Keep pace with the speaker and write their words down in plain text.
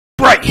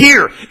right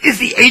here is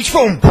the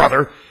H-phone,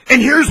 brother.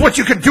 And here's what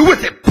you can do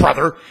with it,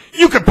 brother.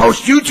 You can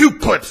post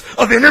YouTube clips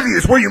of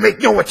interviews where you make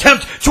no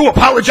attempt to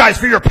apologize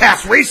for your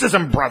past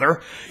racism,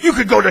 brother. You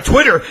could go to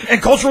Twitter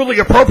and culturally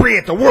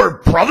appropriate the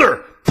word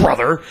brother.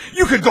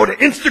 You could go to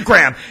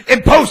Instagram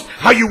and post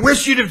how you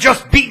wish you'd have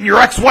just beaten your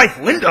ex-wife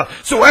Linda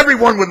so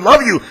everyone would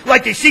love you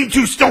like they seem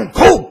to stone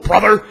cold,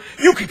 brother.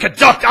 You could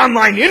conduct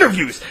online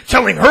interviews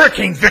telling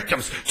hurricane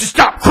victims to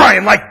stop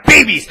crying like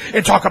babies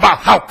and talk about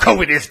how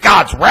COVID is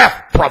God's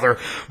wrath, brother.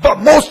 But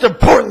most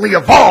importantly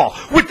of all,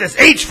 with this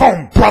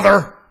H-phone,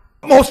 brother,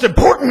 you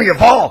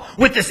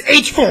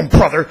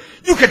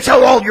can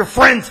tell all your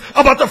friends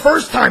about the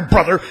first time,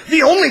 brother,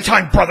 the only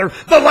time, brother,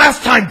 the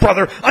last time,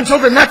 brother, until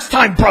the next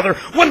time, brother,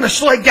 when the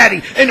Schleg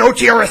Daddy and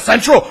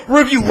OTRSCentral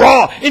review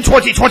Raw in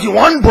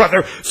 2021,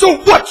 brother.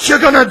 So what you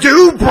gonna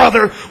do,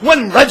 brother,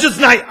 when Legends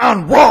Night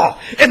on Raw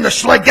and the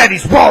Schleg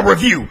Daddy's Raw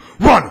review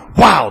run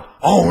wild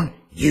on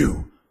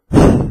you?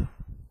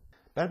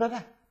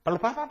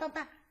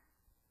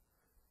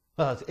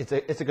 Well,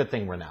 it's a good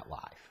thing we're not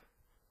live.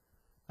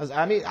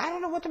 I mean, I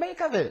don't know what to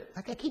make of it.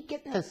 Like, I keep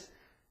getting this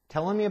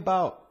telling me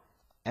about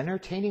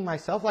entertaining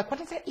myself. Like, what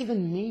does that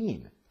even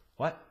mean?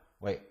 What?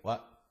 Wait,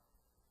 what?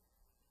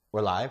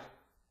 We're live?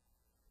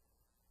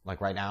 Like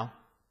right now?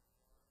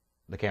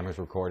 The camera's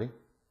recording?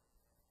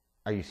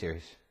 Are you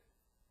serious?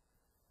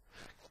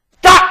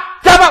 God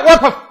damn it, we're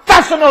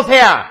professionals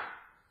here!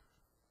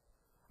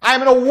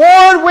 I'm an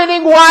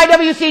award-winning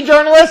YWC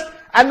journalist,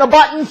 and the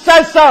button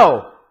says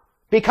so.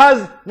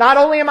 Because not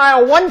only am I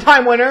a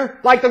one-time winner,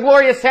 like the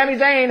glorious Sami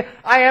Zayn,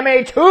 I am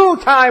a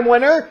two-time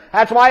winner.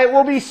 That's why it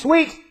will be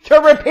sweet to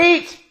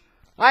repeat.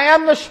 I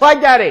am the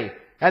Schleg Daddy,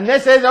 and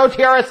this is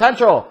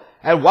OTRSCentral,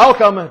 and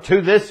welcome to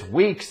this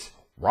week's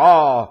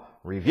Raw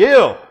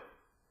review.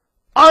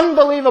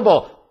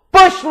 Unbelievable.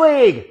 Bush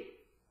League.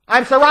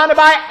 I'm surrounded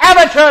by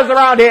amateurs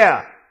around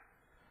here.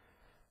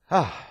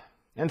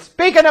 And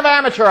speaking of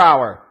amateur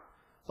hour,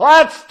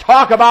 let's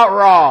talk about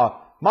Raw.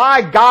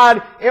 My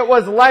God, it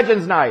was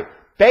Legends Night.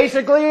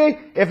 Basically,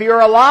 if you're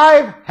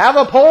alive, have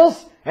a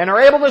pulse, and are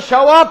able to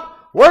show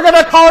up, we're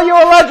going to call you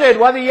a legend,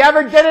 whether you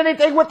ever did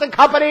anything with the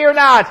company or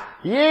not.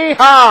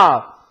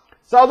 Yeehaw!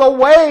 So the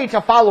way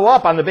to follow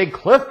up on the big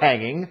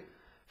cliffhanging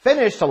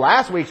finish to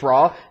last week's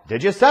Raw,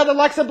 did you set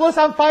Alexa Bliss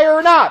on fire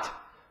or not,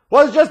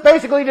 was just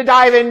basically to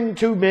dive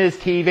into Miz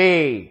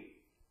TV.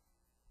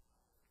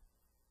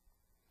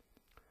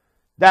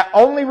 That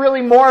only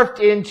really morphed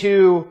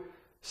into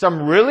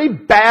some really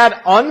bad,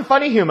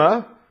 unfunny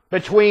humor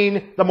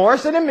between the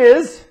Morrison and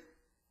Miz.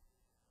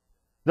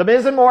 The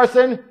Miz and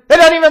Morrison. It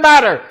doesn't even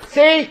matter.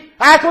 See?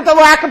 That's what the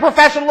lack of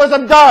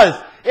professionalism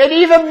does. It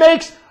even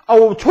makes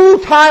a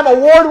two-time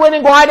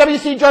award-winning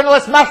YWC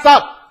journalist mess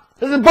up.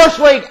 This is Bush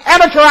League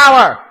Amateur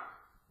Hour.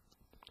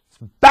 It's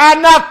bad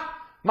enough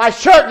my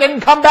shirt didn't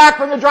come back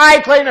from the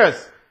dry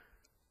cleaners.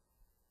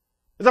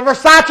 It's a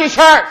Versace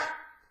shirt.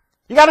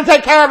 You gotta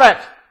take care of it.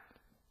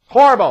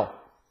 Horrible.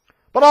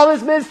 But all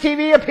this Miz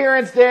TV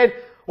appearance did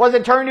was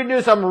it turned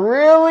into some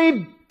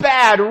really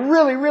bad,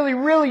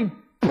 really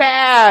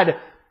bad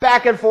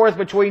back and forth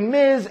between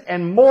Miz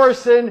and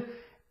Morrison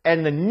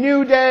and the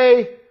New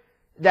Day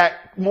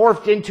that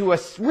morphed into a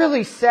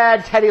really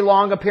sad Teddy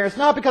Long appearance.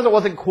 Not because it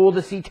wasn't cool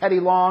to see Teddy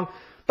Long,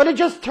 but it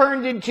just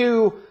turned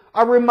into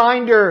a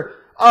reminder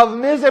of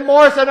Miz and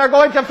Morrison are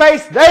going to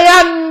face The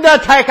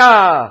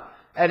Undertaker.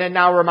 And it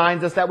now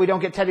reminds us that we don't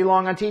get Teddy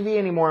Long on TV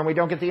anymore, and we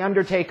don't get The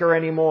Undertaker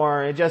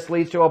anymore. It just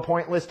leads to a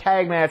pointless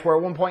tag match where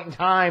at one point in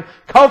time,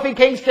 Kofi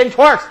Kingston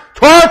twerks.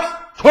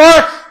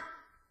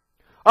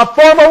 A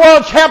former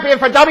world champion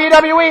for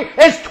WWE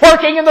is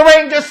twerking in the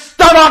ring to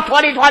start off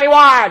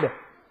 2021.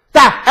 The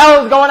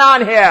hell is going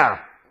on here?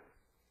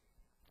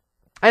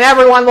 And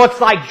everyone looks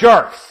like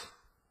jerks.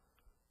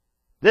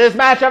 Did this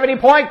match have any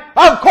point?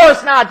 Of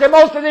course not. Did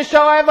most of this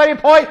show have any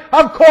point?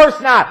 Of course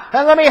not.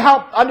 And let me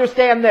help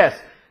understand this.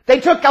 They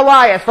took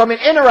Elias from an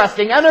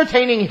interesting,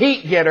 entertaining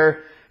heat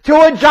getter to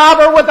a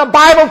jobber with a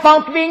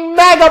Bible-thumping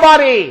mega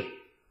buddy.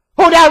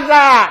 Who does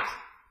that?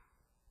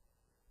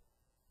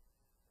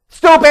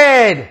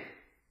 Stupid.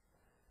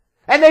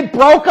 And they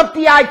broke up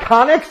the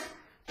Iconics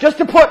just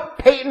to put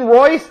Peyton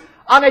Royce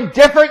on a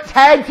different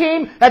tag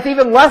team that's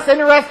even less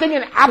interesting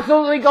and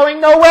absolutely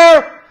going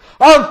nowhere?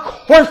 Of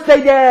course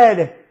they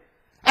did.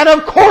 And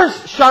of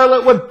course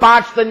Charlotte would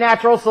botch the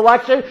natural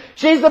selection.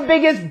 She's the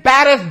biggest,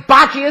 baddest,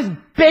 botchiest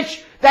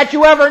bitch that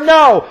you ever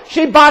know.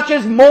 She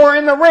botches more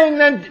in the ring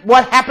than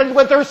what happens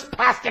with her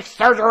plastic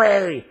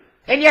surgery.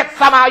 And yet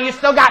somehow you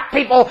still got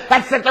people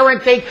that sit there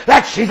and think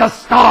that she's a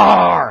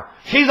star.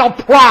 She's a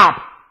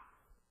prop.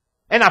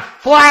 And a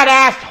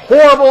flat-assed,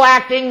 horrible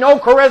acting, no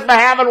charisma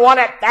having one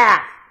at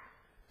that.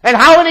 And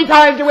how many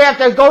times do we have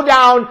to go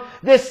down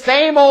this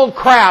same old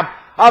crap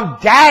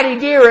of Daddy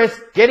Dearest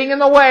getting in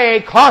the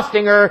way,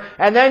 costing her,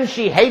 and then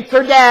she hates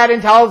her dad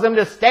and tells him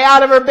to stay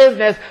out of her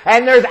business,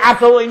 and there's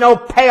absolutely no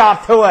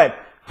payoff to it.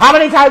 How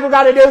many times we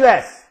got to do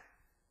this?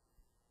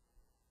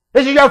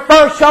 This is your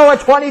first show of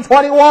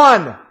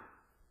 2021.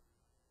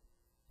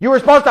 You were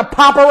supposed to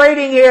pop a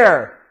rating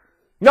here.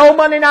 No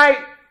Monday night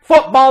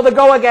football to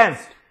go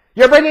against.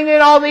 You're bringing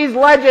in all these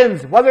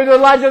legends. Whether they're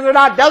legends or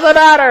not, doesn't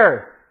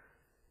matter.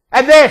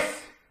 And this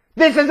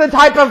is the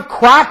type of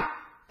crap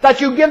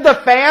that you give the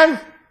fans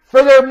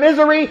for their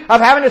misery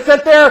of having to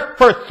sit there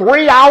for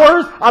 3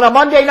 hours on a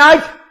Monday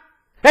night?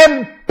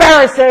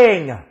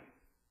 Embarrassing!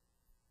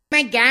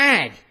 My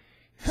God,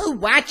 who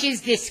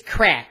watches this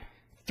crap?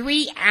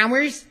 3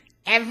 hours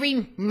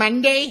every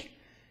Monday?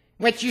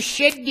 What you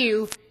should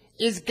do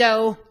is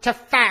go to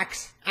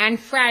Fox on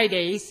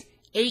Fridays,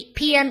 8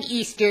 p.m.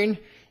 Eastern,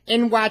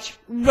 and watch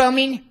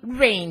Roman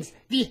Reigns,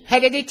 the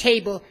head of the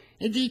table,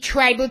 the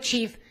tribal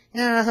chief,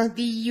 the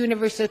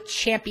universal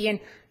champion.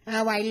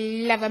 Oh, I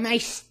love him. I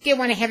still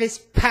want to have his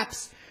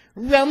pups.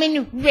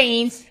 Roman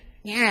Reigns.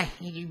 Yeah,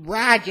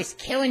 Raw just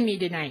killing me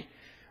tonight.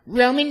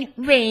 Roman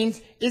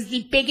Reigns is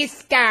the biggest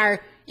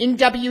star in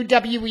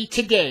WWE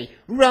today.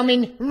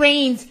 Roman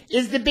Reigns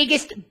is the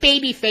biggest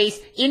babyface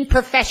in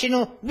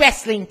professional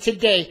wrestling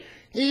today.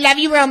 Love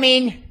you,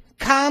 Roman.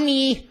 Call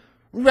me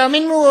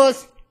Roman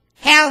Rules.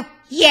 Hell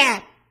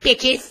yeah,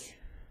 bitches.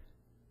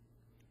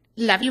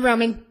 Love you,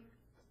 Roman.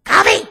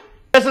 Call me.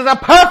 This is a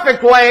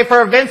perfect way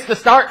for Vince to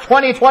start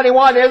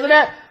 2021, isn't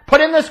it?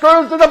 Put in the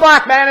screws to the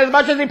black man as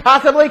much as he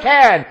possibly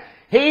can.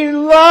 He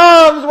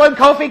loves when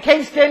Kofi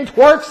Kingston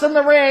twerks in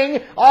the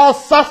ring, all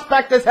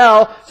suspect as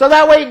hell, so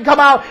that way he can come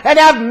out and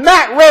have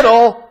Matt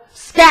Riddle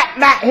scat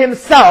Matt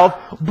himself.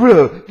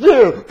 Blue,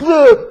 blue,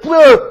 blue,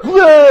 blue,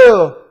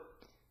 blue.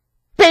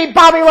 Beat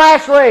Bobby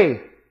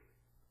Lashley.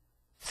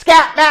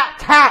 Scat Matt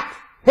tapped.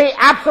 He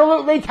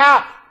absolutely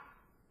tapped.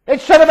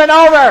 It should have been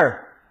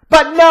over.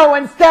 But no,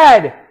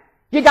 instead,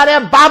 you gotta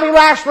have Bobby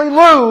Lashley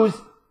lose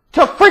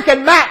to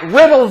freaking Matt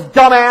Riddle's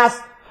dumbass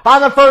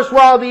on the first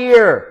Raw of the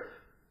year.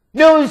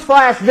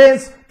 Newsflash,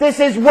 Vince, this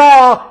is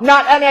Raw,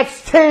 not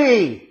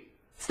NXT.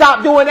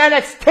 Stop doing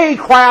NXT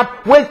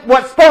crap with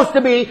what's supposed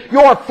to be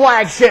your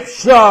flagship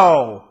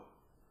show.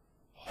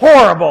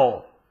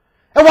 Horrible.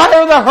 And why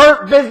are the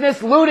Hurt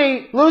Business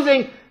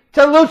losing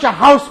to Lucha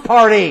House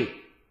Party?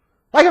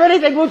 Like if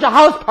anything, Lucha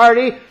House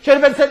Party should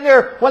have been sitting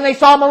there when they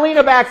saw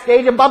Melina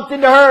backstage and bumped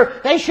into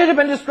her. They should have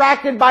been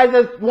distracted by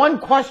the one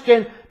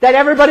question that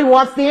everybody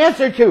wants the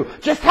answer to.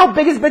 Just how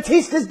big is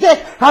Batista's dick?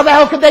 How the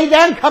hell could they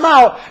then come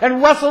out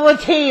and wrestle a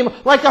team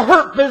like the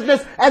Hurt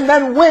Business and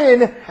then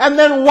win? And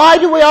then why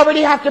do we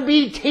already have to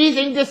be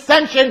teasing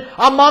dissension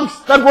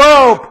amongst the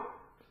group?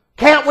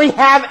 Can't we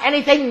have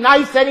anything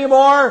nice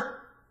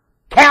anymore?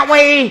 Can't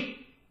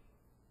we?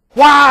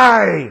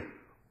 Why?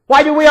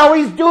 Why do we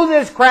always do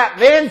this crap,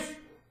 Vince?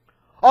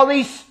 All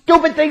these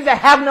stupid things that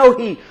have no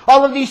heat.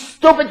 All of these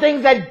stupid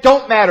things that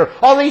don't matter.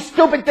 All these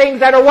stupid things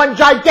that are one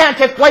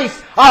gigantic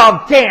waste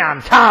of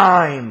damn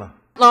time.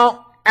 Hello,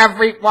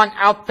 everyone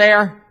out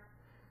there.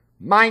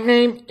 My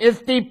name is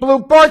the Blue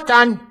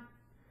Borton.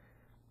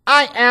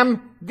 I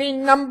am the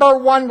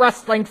 #1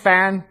 wrestling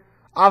fan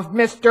of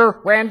Mr.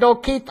 Randall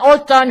Keith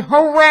Orton.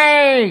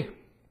 Hooray!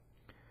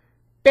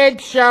 Big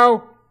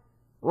Show,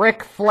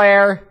 Ric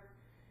Flair,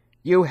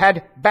 you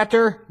had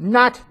better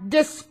not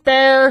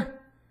despair.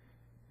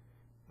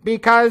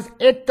 Because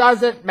it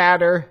doesn't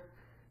matter.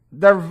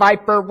 The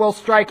Viper will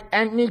strike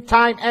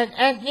anytime and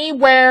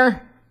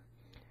anywhere.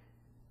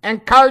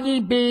 And Cardi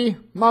B,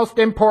 most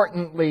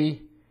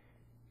importantly,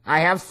 I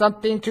have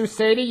something to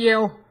say to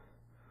you.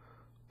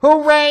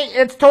 Hooray,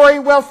 it's Tori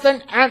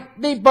Wilson and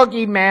the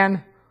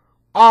Boogeyman.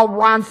 All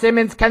Ron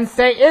Simmons can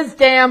say is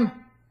damn.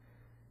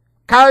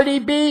 Cardi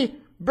B,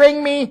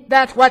 bring me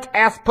that wet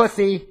ass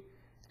pussy.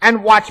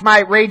 And watch my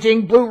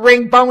raging blue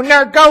ring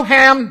boner go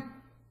ham.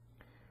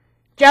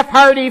 Jeff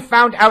Hardy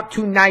found out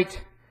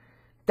tonight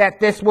that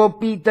this will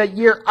be the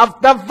year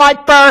of the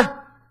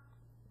Viper.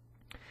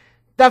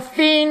 The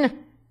Fiend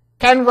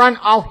can run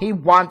all he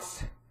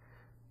wants,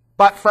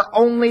 but for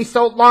only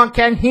so long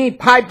can he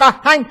hide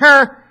behind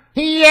her.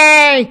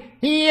 Yay!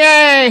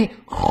 Yay!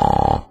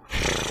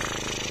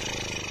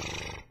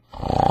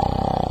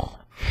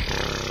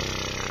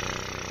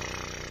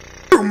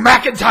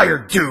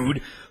 McIntyre,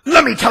 dude.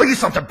 Let me tell you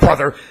something,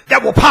 brother,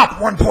 that will pop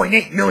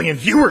 1.8 million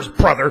viewers,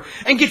 brother,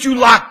 and get you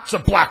lots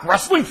of black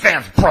wrestling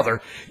fans,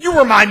 brother. You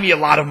remind me a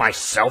lot of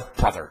myself,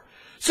 brother.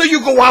 So you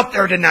go out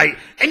there tonight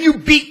and you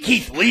beat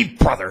Keith Lee,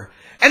 brother.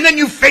 And then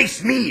you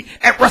face me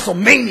at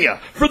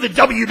WrestleMania for the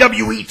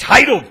WWE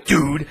title,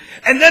 dude.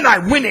 And then I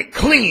win it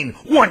clean.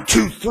 1,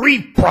 2, 3,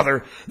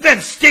 brother.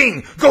 Then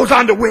Sting goes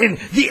on to win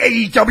the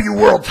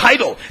AEW World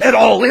title at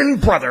All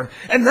In, brother.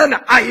 And then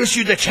I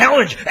issue the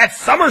challenge at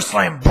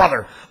SummerSlam,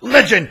 brother.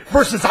 Legend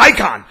versus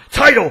Icon.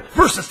 Title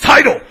versus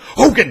title.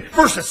 Hogan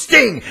versus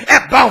Sting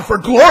at Bound for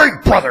Glory,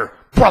 brother.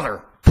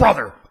 Brother.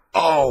 Brother.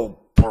 Oh,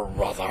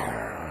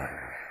 brother.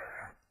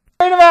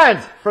 Main event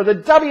for the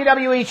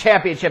WWE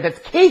Championship. It's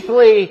Keith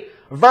Lee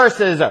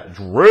versus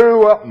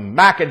Drew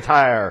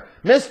McIntyre.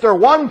 Mr.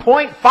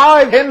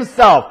 1.5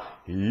 himself.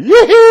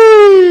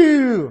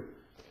 Yee-hoo!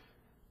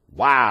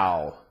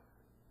 Wow.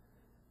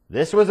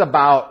 This was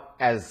about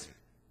as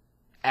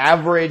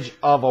average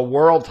of a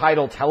world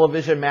title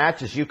television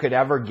match as you could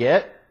ever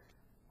get.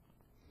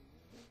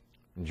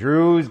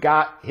 Drew's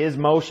got his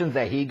motions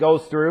that he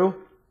goes through.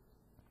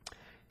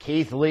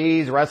 Keith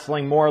Lee's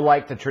wrestling more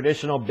like the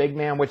traditional big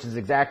man, which is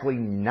exactly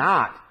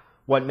not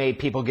what made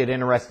people get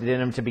interested in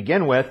him to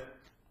begin with,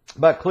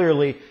 but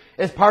clearly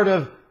is part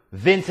of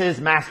Vince's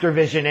master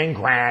vision and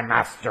grand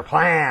master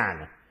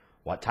plan.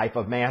 What type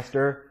of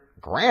master?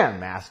 Grand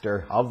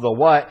master of the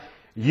what?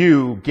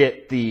 You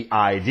get the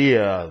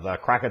idea. The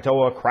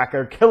Krakatoa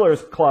Cracker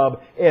Killers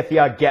Club, if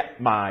you get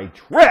my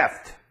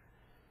drift.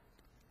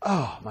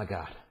 Oh my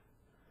God.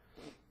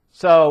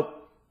 So,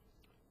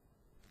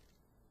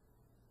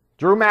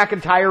 Drew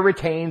McIntyre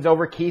retains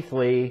over Keith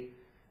Lee.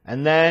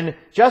 And then,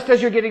 just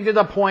as you're getting to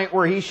the point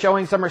where he's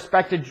showing some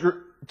respect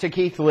to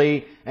Keith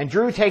Lee, and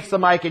Drew takes the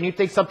mic and you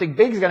think something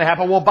big is going to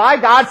happen, well, by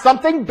God,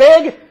 something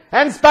big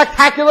and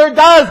spectacular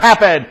does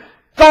happen.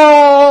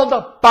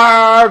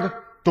 Goldberg,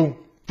 do,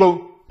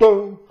 do,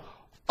 do.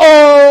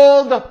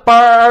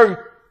 Goldberg,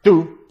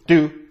 do,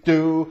 do,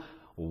 do.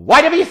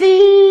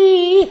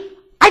 YWC,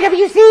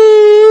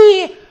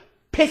 IWC,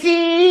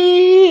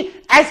 pissy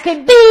as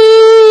can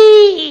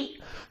be.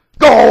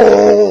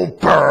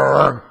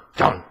 Goldberg,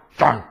 dun,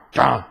 dun,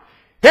 dun.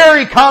 Here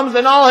he comes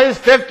in all his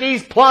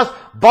 50s plus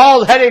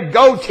bald-headed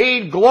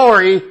goateed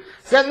glory,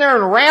 sitting there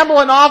and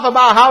rambling off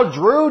about how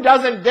Drew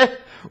doesn't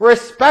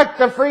respect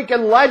the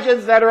freaking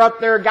legends that are up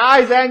there,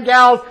 guys and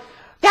gals.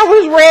 That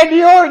was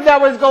Randy Orton that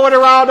was going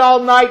around all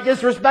night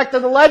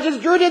disrespecting the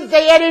legends. Drew didn't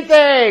say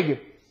anything.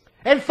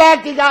 In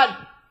fact, he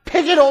got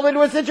pigeonholed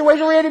into a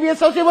situation where he had to be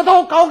associated with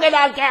Hulk Hogan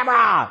on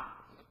camera.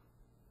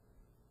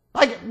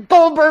 Like,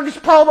 Goldberg's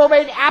promo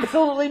made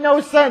absolutely no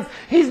sense.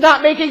 He's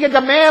not making a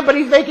demand, but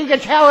he's making a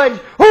challenge.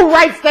 Who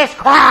writes this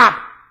crap?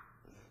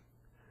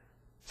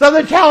 So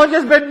the challenge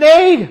has been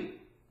made.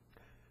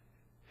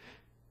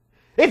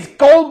 It's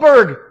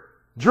Goldberg,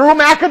 Drew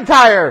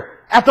McIntyre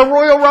at the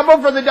Royal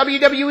Rumble for the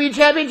WWE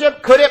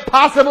Championship. Could it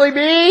possibly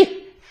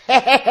be?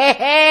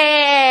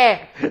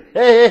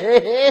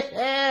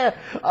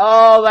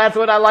 Oh, that's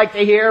what I like to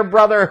hear,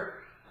 brother.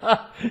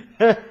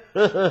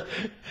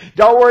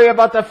 Don't worry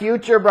about the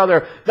future,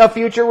 brother. The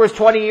future was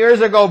 20 years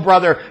ago,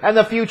 brother. And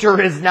the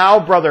future is now,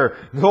 brother.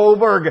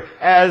 Goldberg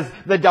as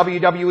the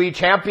WWE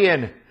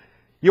champion.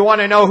 You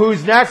want to know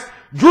who's next?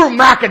 Drew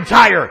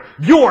McIntyre,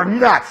 you're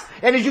next.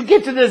 And as you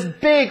get to this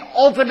big,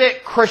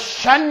 ultimate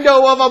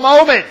crescendo of a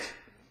moment,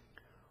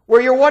 where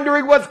you're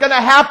wondering what's going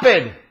to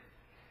happen,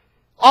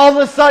 all of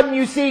a sudden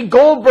you see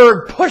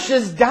Goldberg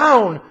pushes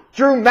down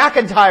Drew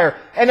McIntyre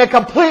in a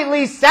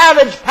completely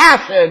savage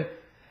fashion.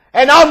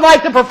 And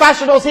unlike the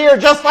professionals here,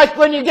 just like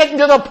when you get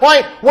into the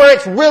point where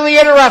it's really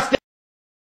interesting,